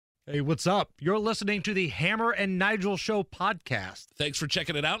Hey, what's up? You're listening to the Hammer and Nigel Show podcast. Thanks for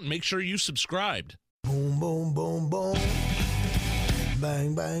checking it out, and make sure you subscribed. Boom, boom, boom, boom.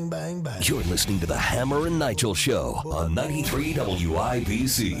 Bang, bang, bang, bang. You're listening to the Hammer and Nigel Show on 93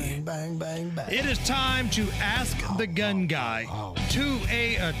 WIBC. Bang, bang, bang, bang. It is time to Ask the Gun Guy to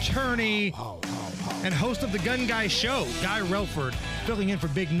a attorney and host of the Gun Guy Show, Guy Relford, filling in for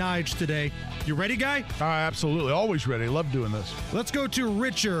Big Nige today. You ready, Guy? Absolutely. Always ready. Love doing this. Let's go to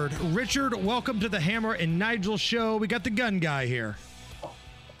Richard. Richard, welcome to the Hammer and Nigel Show. We got the Gun Guy here.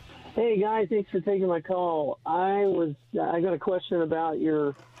 Hey guys, thanks for taking my call. I got a question about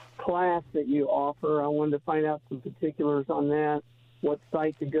your class that you offer. I wanted to find out some particulars on that, what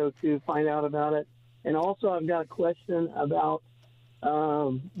site to go to, find out about it. And also I've got a question about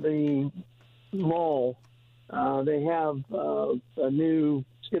the mall. They have a new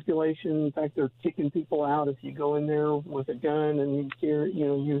stipulation. In fact, they're kicking people out if you go in there with a gun and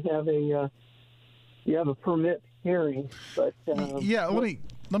you have a permit carry. But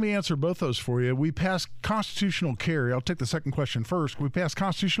let me answer both those for you. We passed constitutional carry. I'll take the second question first. We passed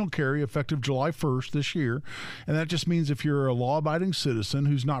constitutional carry effective July 1st this year, and that just means if you're a law-abiding citizen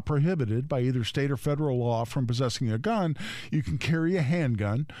who's not prohibited by either state or federal law from possessing a gun, you can carry a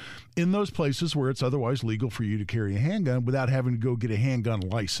handgun in those places where it's otherwise legal for you to carry a handgun without having to go get a handgun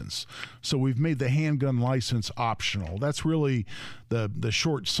license. So we've made the handgun license optional. That's really the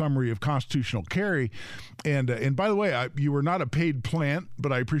short summary of constitutional carry. And by the way, you were not a paid plant,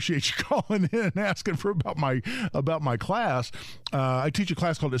 but I appreciate you calling in and asking about my class. I teach a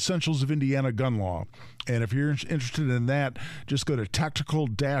class called Essentials of Indiana Gun Law. And if you're interested in that, just go to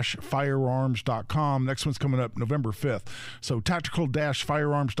tactical-firearms.com. Next one's coming up November 5th. So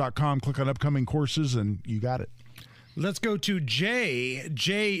tactical-firearms.com, click on upcoming courses, and you got it. Let's go to Jay.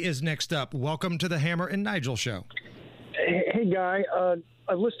 Jay is next up. Welcome to the Hammer and Nigel Show. Hey, Guy.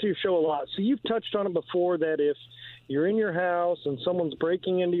 I've listened to your show a lot. So you've touched on it before that if you're in your house and someone's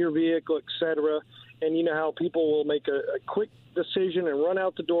breaking into your vehicle, et cetera, and you know how people will make a quick decision and run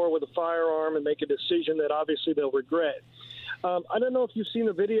out the door with a firearm and make a decision that obviously they'll regret. I don't know if you've seen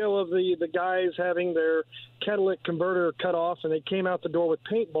the video of the guys having their catalytic converter cut off and they came out the door with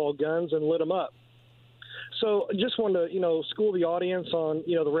paintball guns and lit them up. So I just wanted to, school the audience on,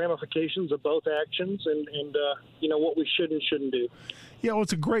 the ramifications of both actions and what we should and shouldn't do. Yeah, well,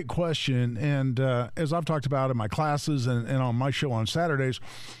 it's a great question. And as I've talked about in my classes and on my show on Saturdays,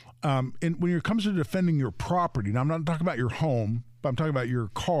 when it comes to defending your property, now I'm not talking about your home, but I'm talking about your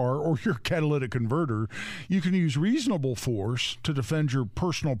car or your catalytic converter, you can use reasonable force to defend your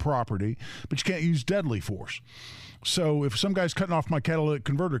personal property, but you can't use deadly force. So if some guy's cutting off my catalytic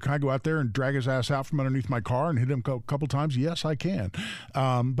converter, can I go out there and drag his ass out from underneath my car and hit him a couple times? Yes, I can.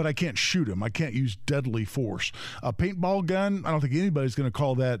 But I can't shoot him. I can't use deadly force. A paintball gun, I don't think anybody's going to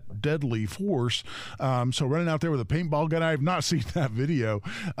call that deadly force. So running out there with a paintball gun, I have not seen that video.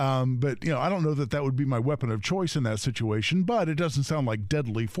 But, I don't know that would be my weapon of choice in that situation, but it doesn't sound like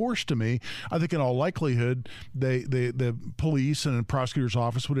deadly force to me. I think in all likelihood, the police and the prosecutor's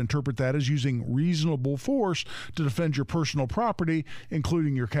office would interpret that as using reasonable force to defend your personal property,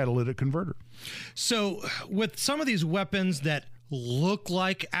 including your catalytic converter. So with some of these weapons that look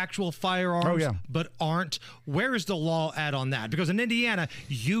like actual firearms but aren't, where is the law at on that? Because in Indiana,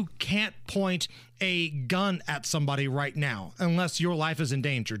 you can't point a gun at somebody right now unless your life is in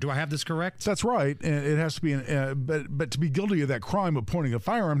danger. Do I have this correct? That's right. And it has to be but to be guilty of that crime of pointing a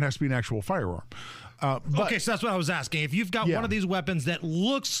firearm, it has to be an actual firearm. Okay, so that's what I was asking. If you've got one of these weapons that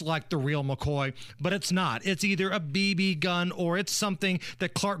looks like the real McCoy, but it's not. It's either a BB gun or it's something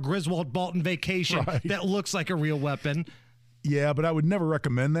that Clark Griswold bought in Vacation that looks like a real weapon. Yeah, but I would never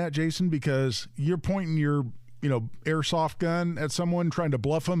recommend that, Jason, because you're pointing your airsoft gun at someone trying to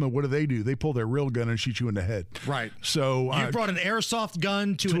bluff them, and what do? They pull their real gun and shoot you in the head. Right. So you brought an airsoft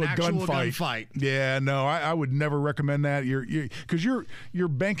gun to an actual gunfight. Yeah, no, I would never recommend that. Because you're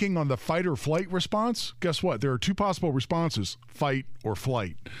banking on the fight or flight response. Guess what? There are two possible responses: fight or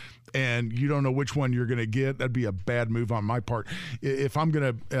flight. And you don't know which one you're going to get. That'd be a bad move on my part. If I'm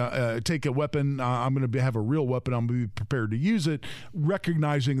going to take a weapon, I'm going to have a real weapon. I'm going to be prepared to use it,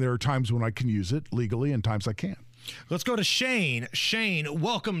 recognizing there are times when I can use it legally and times I can't. Let's go to Shane. Shane,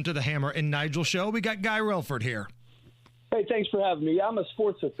 welcome to the Hammer and Nigel Show. We got Guy Relford here. Hey, thanks for having me. I'm a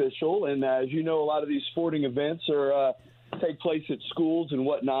sports official, and as you know, a lot of these sporting events take place at schools and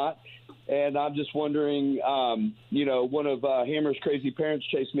whatnot. And I'm just wondering, one of Hammer's crazy parents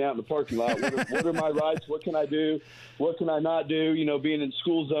chased me out in the parking lot. What are my rights? What can I do? What can I not do? Being in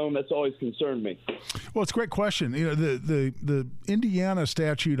school zone, that's always concerned me. Well, it's a great question. The Indiana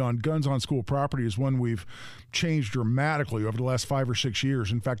statute on guns on school property is one we've changed dramatically over the last 5 or 6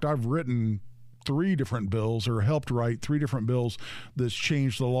 years. In fact, I've written 3 different bills, or helped write 3 different bills that's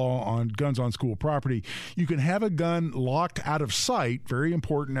changed the law on guns on school property. You can have a gun locked out of sight. Very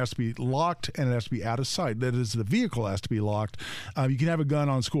important. It has to be locked and it has to be out of sight. That is, the vehicle has to be locked. You can have a gun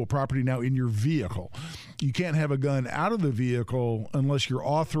on school property now in your vehicle. You can't have a gun out of the vehicle unless you're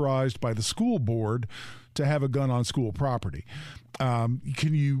authorized by the school board to have a gun on school property.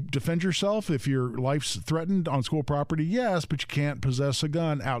 Can you defend yourself if your life's threatened on school property? Yes, but you can't possess a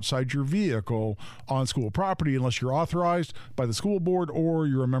gun outside your vehicle on school property unless you're authorized by the school board or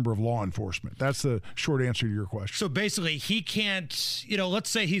you're a member of law enforcement. That's the short answer to your question. So basically, he can't, let's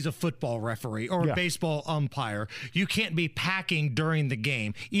say he's a football referee or a baseball umpire. You can't be packing during the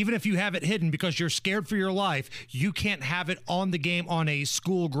game. Even if you have it hidden because you're scared for your life, you can't have it on the game on a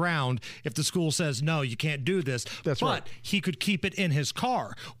school ground if the school says, no, you can't do this. That's right. But he could keep it in his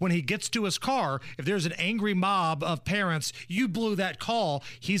car. When he gets to his car, if there's an angry mob of parents, you blew that call,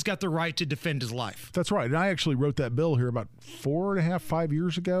 he's got the right to defend his life. That's right. And I actually wrote that bill here about 4.5, 5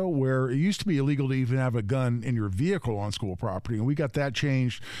 years ago, where it used to be illegal to even have a gun in your vehicle on school property. And we got that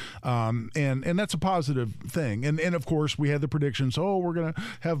changed. And that's a positive thing. And of course, we had the predictions, we're going to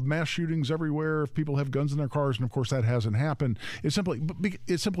have mass shootings everywhere if people have guns in their cars. And of course, that hasn't happened. It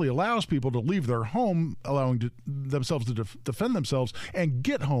simply allows people to leave their home, allowing themselves to defend themselves and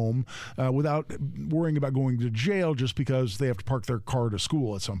get home without worrying about going to jail just because they have to park their car to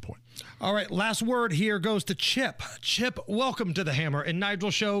school at some point. All right, last word here goes to Chip. Chip, welcome to the Hammer and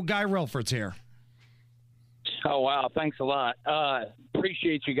Nigel Show. Guy Relford's here. Oh, wow. Thanks a lot.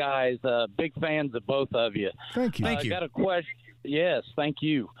 Appreciate you guys. Big fans of both of you. Thank you. Thank you. Got a question. Yes, thank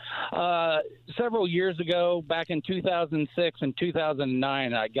you. Several years ago, back in 2006 and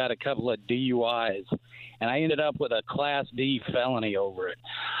 2009, I got a couple of DUIs, and I ended up with a Class D felony over it.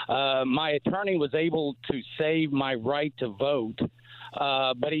 My attorney was able to save my right to vote,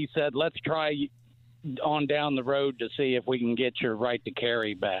 but he said, let's try on down the road to see if we can get your right to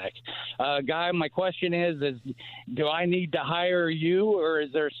carry back. Guy, my question is do I need to hire you, or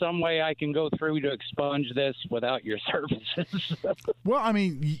is there some way I can go through to expunge this without your services? Well, I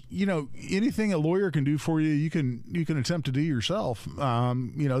mean, anything a lawyer can do for you, you can attempt to do yourself.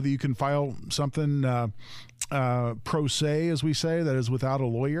 That you can file something pro se, as we say, that is without a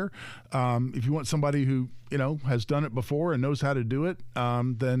lawyer. If you want somebody who has done it before and knows how to do it,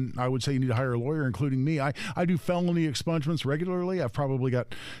 then I would say you need to hire a lawyer, including me. I do felony expungements regularly. I've probably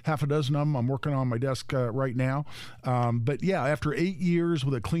got half a dozen of them. I'm working on my desk right now. But yeah, after 8 years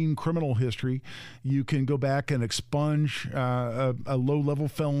with a clean criminal history, you can go back and expunge a low-level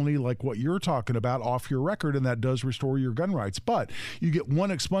felony like what you're talking about off your record, and that does restore your gun rights. But you get one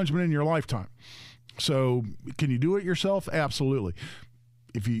expungement in your lifetime. So can you do it yourself? Absolutely.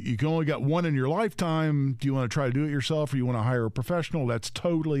 If you can only get one in your lifetime, do you want to try to do it yourself or you want to hire a professional? That's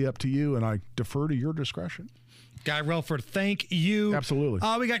totally up to you, and I defer to your discretion. Guy Relford, thank you. Absolutely.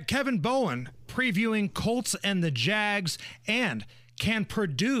 We got Kevin Bowen previewing Colts and the Jags, and can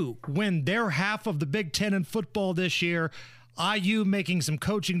Purdue win their half of the Big Ten in football this year? IU making some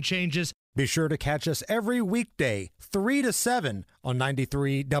coaching changes. Be sure to catch us every weekday, 3 to 7 on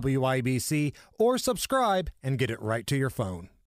 93 WIBC, or subscribe and get it right to your phone.